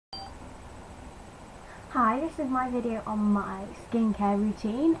Hi, this is my video on my skincare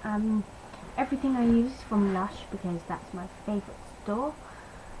routine. Everything I use is from Lush because that's my favourite store.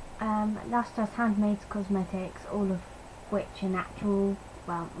 Lush does handmade cosmetics, all of which are natural.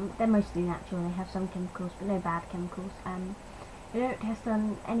 Well, they're mostly natural. They have some chemicals, but no bad chemicals. They don't test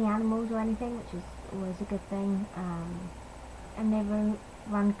on any animals or anything, which is always a good thing. And they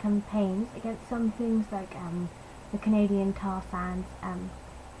run campaigns against some things like the Canadian tar sands.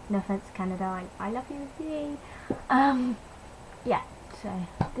 No offense, Canada, I love you, yay. Yeah, so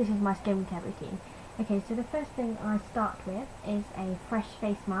this is my skincare routine. Okay, so the first thing I start with is a fresh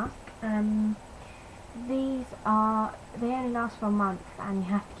face mask. They only last for a month and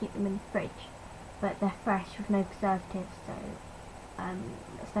you have to keep them in the fridge, but they're fresh with no preservatives, so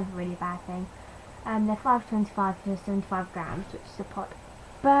it's never really a bad thing. They're 5.25 for 75 grams, which is a pot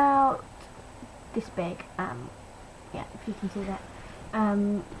about this big. Yeah, if you can see that.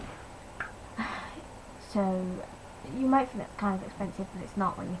 So you might think that's kind of expensive, but it's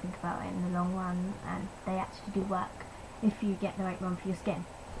not when you think about it in the long run, and they actually do work if you get the right one for your skin.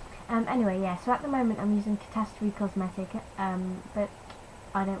 Anyway, yeah, so at the moment I'm using Catastrophe cosmetic, but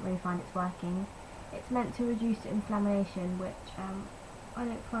I don't really find it's working. It's meant to reduce inflammation, which I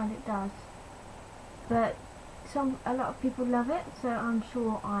don't find it does, but a lot of people love it, so I'm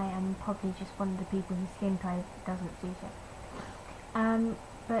sure I am probably just one of the people whose skin type doesn't suit it.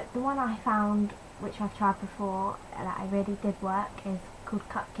 But the one I found, which I've tried before, that I really did work, is called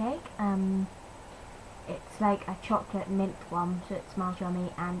Cupcake. It's like a chocolate mint one, so it smells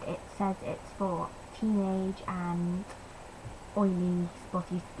yummy, and it says it's for teenage and oily,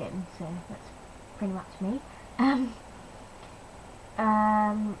 spotty skin, so that's pretty much me.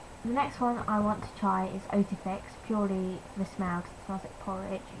 The next one I want to try is Otifix, purely for the smell, because it smells like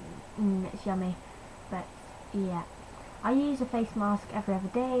porridge. It's yummy, but yeah. I use a face mask every other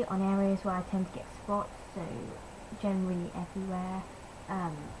day on areas where I tend to get spots, so generally everywhere.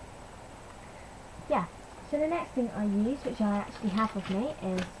 Yeah, so the next thing I use, which I actually have with me,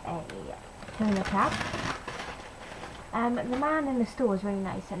 is a toner tab. The man in the store was really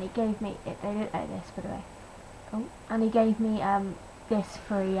nice, and he gave me, they didn't know this by the way, and he gave me this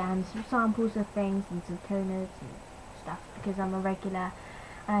free and some samples of things and some toners and stuff, because I'm a regular,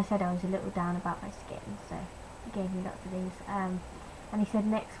 and I said I was a little down about my skin, so he gave me lots of these, and he said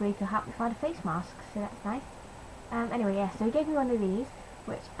next week he'll help me find a face mask, so that's nice. Anyway, yeah, so he gave me one of these,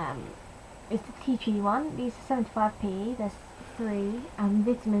 which is the tea tree one. These are 75p, there's 3,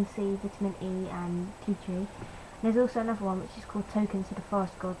 vitamin C, vitamin E and tea tree. There's also another one which is called Tokens to the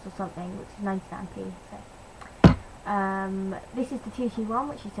Forest Gods or something, which is 99p, so this is the tea tree one,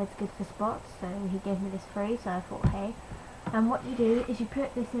 which he said is good for spots, so he gave me this free, so I thought, hey. And what you do is you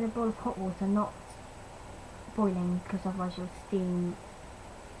put this in a bowl of hot water, not boiling, because otherwise you'll steam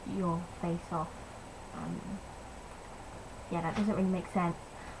your face off. Yeah, that doesn't really make sense.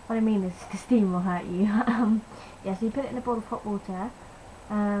 What I mean is the steam will hurt you. Yeah, so you put it in a bowl of hot water,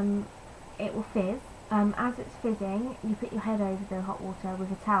 it will fizz. As it's fizzing, you put your head over the hot water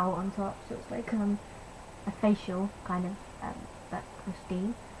with a towel on top, so it's like a facial kind of, but for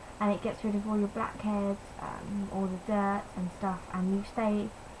steam, and it gets rid of all your blackheads, all the dirt and stuff, and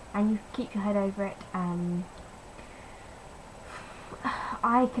you keep your head over it.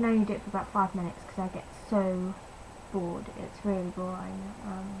 I can only do it for about 5 minutes because I get so bored. It's really boring.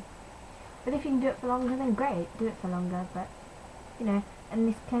 But if you can do it for longer, then great, do it for longer, but you know, and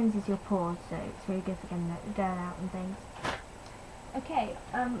this cleanses your pores, so it's really good for getting the dirt out and things. Okay,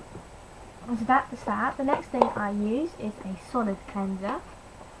 so that's that. The next thing I use is a solid cleanser.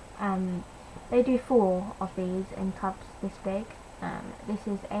 They do 4 of these in tubs this big. This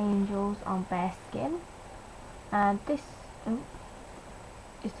is Angels on Bare Skin, and this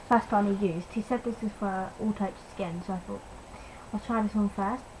is the first one he used. He said this is for all types of skin, so I thought I'll try this one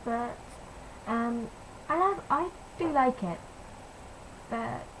first. But I do like it,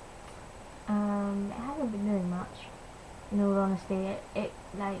 but it hasn't been doing much. In all honesty, it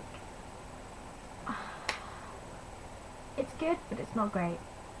like it's good, but it's not great.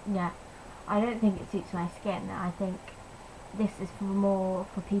 Yeah, I don't think it suits my skin. I think this is more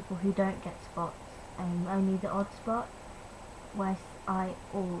for people who don't get spots, and only the odd spot. Whereas I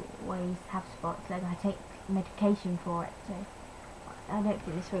always have spots, like I take medication for it, so I don't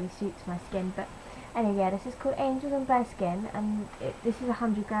think this really suits my skin. But anyway, yeah, this is called Angels on Bare Skin, and this is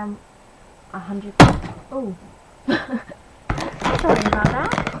 100 gram. Oh, sorry about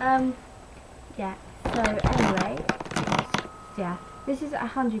that. Yeah. So anyway, yeah, this is a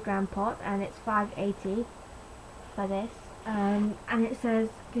 100 gram pot, and it's $5.80 for this. And it says,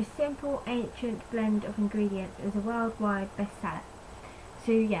 this simple ancient blend of ingredients is a worldwide bestseller.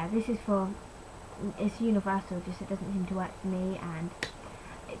 So yeah, this is for it's universal, just it doesn't seem to work for me, and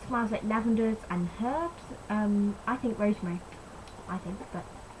it smells like lavenders and herbs. I think rosemary, but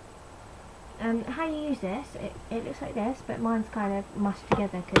how you use this, it looks like this, but mine's kind of mushed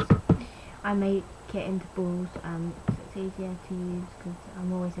together because I make it into balls, so it's easier to use because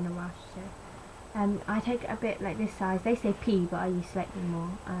I'm always in a rush. So I take a bit like this size, they say pea, but I use slightly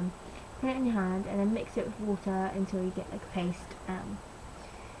more. Put it in your hand and then mix it with water until you get like a paste.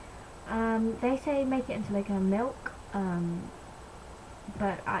 They say make it into like a milk,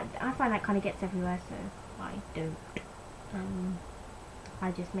 but I find that kind of gets everywhere, so I don't.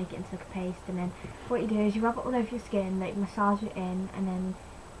 I just make it into like a paste, and then what you do is you rub it all over your skin, like massage it in, and then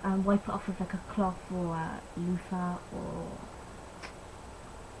wipe it off with like a cloth or a loofah or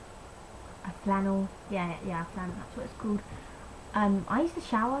a flannel. Yeah, flannel, that's what it's called. I use the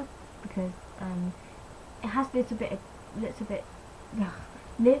shower because it has little bits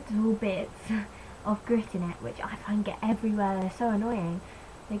of grit in it, which I find get everywhere. They're so annoying.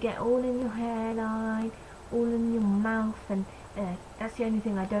 They get all in your hairline, all in your mouth, and that's the only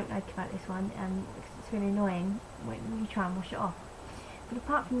thing I don't like about this one. Because it's really annoying when you try and wash it off. But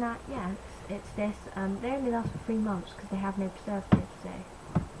apart from that, yeah, it's this. They only last for 3 months because they have no preservatives, so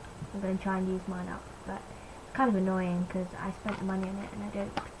I'm going to try and use mine up. But it's kind of annoying because I spent the money on it and I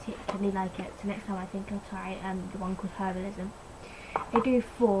don't particularly like it. So next time I think I'll try the one called Herbalism. They do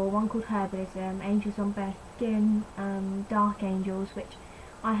 4, one called Herbalism, Angels on Bare Skin, Dark Angels, which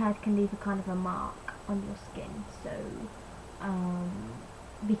I heard can leave a kind of a mark on your skin, so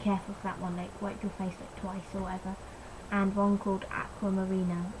be careful for that one, like wipe your face like twice or whatever. And one called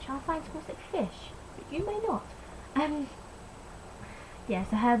Aquamarina, which I find smells like fish, but you may not. Yeah,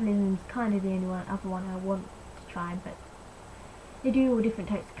 so Herbalism is kind of the only other one I want to try, but they do all different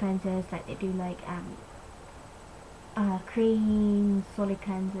types of cleansers, like they do like creams, solid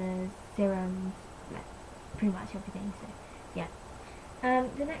cleansers, serums, like pretty much everything, so yeah.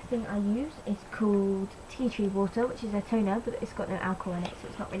 The next thing I use is called tea tree water, which is a toner, but it's got no alcohol in it, so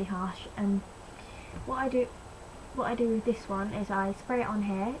it's not really harsh. What I do with this one is I spray it on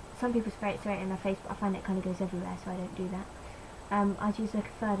here. Some people spray it straight in their face, but I find it kind of goes everywhere, so I don't do that. I'd use like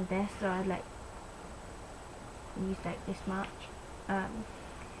a third of this, so I'd like use like this much.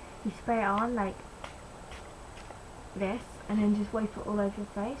 You spray it on like this, and then just wipe it all over your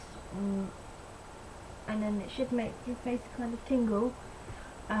face, and then it should make your face kind of tingle.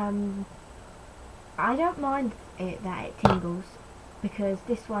 I don't mind that it tingles, because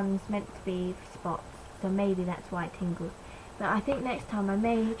this one's meant to be for spots, so maybe that's why it tingles. But I think next time I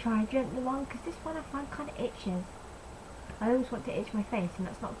may try a gentler one, because this one I find kind of itches. I always want to itch my face, and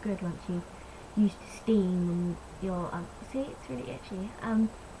that's not good once you've used to steam and your see, it's really itchy.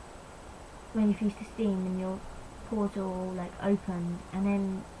 When you've used to steam and your pores are all like open, and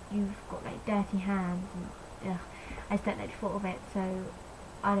then you've got like dirty hands, and I just don't like the thought of it, so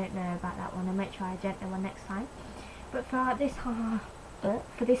I don't know about that one. I might try a gentler one next time. But for this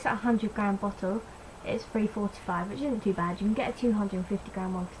 100 gram bottle, it's $3.45, which isn't too bad. You can get a 250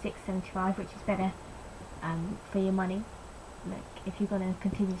 gram one for $6.75, which is better for your money. Like if you're gonna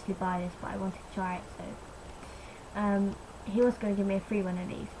continuously buy this, but I wanted to try it, so he was going to give me a free one of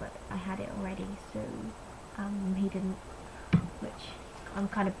these, but I had it already, so he didn't, which I'm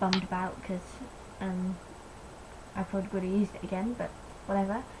kind of bummed about, because I probably would have used it again, but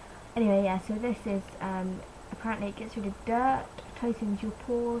whatever. Anyway, yeah, so this is apparently it gets rid of dirt, tightens your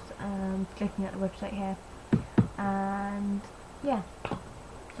pores, looking at the website here, and yeah,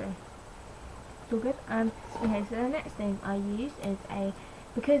 so it's all good. Okay, so the next thing I use is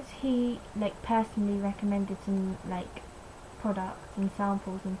because he like personally recommended some like products and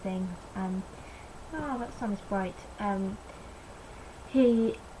samples and things, oh, that sun is bright.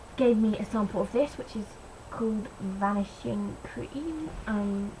 He gave me a sample of this, which is called Vanishing cream.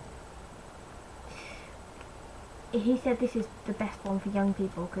 He said this is the best one for young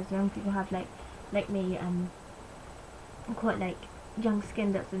people, because young people have like me, quite like young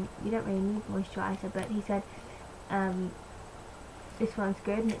skin, you don't really need moisturiser, but he said this one's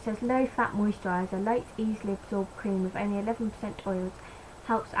good, and it says low fat moisturiser, light easily absorbed cream with only 11% oils,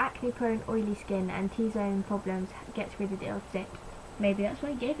 helps acne prone oily skin and T-zone problems, gets rid of the old zit. Maybe that's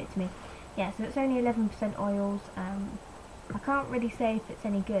why he gave it to me. Yeah, so it's only 11% oils. I can't really say if it's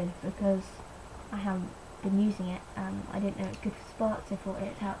any good because I haven't been using it. I didn't know it's good for spots. I thought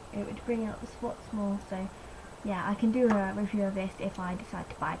it would bring out the spots more, so yeah, I can do a review of this if I decide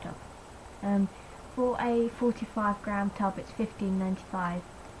to buy it up. For a 45 gram tub it's $15.95,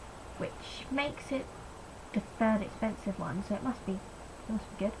 which makes it the third expensive one, so it must be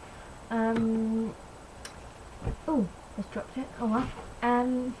good. Oh, just dropped it. Oh well.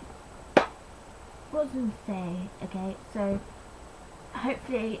 what was I going to say? Okay, so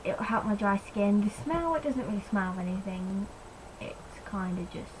hopefully it will help my dry skin. The smell, it doesn't really smell of anything. It's kind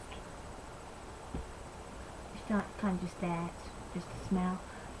of just, it's not kind of just there. It's just a smell.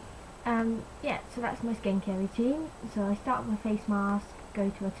 Yeah, so that's my skincare routine. So I start with a face mask, go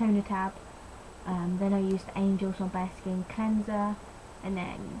to a toner tab, then I use the Angels on Bare Skin cleanser, and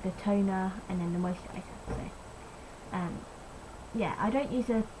then the toner, and then the moisturiser. So yeah, I don't use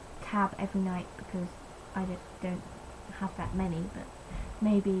a tab every night because I just don't have that many, but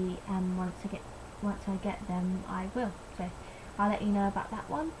maybe once I get them I will. So I'll let you know about that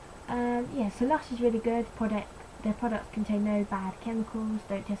one. Yeah, so Lush is really good. Their products contain no bad chemicals,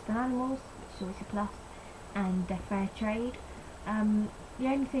 don't test on animals, which is always a plus, and they're fair trade. The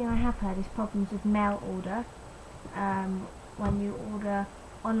only thing I have heard is problems with mail order, when you order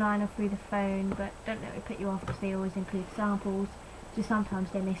online or through the phone, but don't let it put you off because they always include samples, so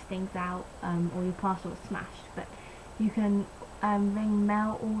sometimes they miss things out, or your parcel is smashed. But you can ring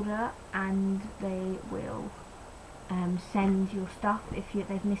mail order and they will send your stuff if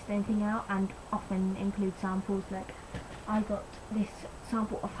they've missed anything out, and often include samples. Like I got this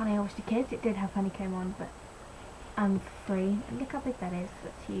sample of Honey Oyster Kids. It did have honeycomb on, but for free. And look how big that is.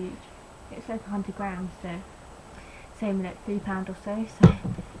 That's huge. It's like 100 grams, so same like £3 or so. So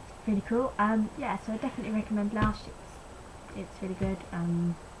it's really cool. Yeah, so I definitely recommend Lush. It's really good.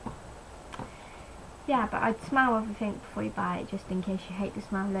 Yeah, but I'd smell everything before you buy it, just in case you hate the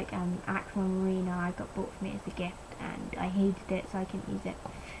smell. Like Aquamarina, I got bought for me as a gift, and I hated it, so I couldn't use it.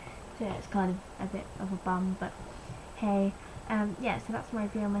 So it's kind of a bit of a bum, but hey. Yeah, so that's my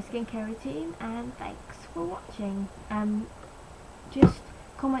review on my skincare routine, and thanks for watching. Just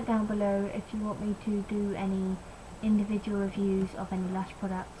comment down below if you want me to do any individual reviews of any Lush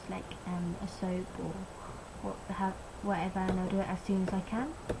products, like a soap or whatever, and I'll do it as soon as I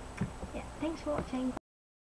can. Yeah, thanks for watching.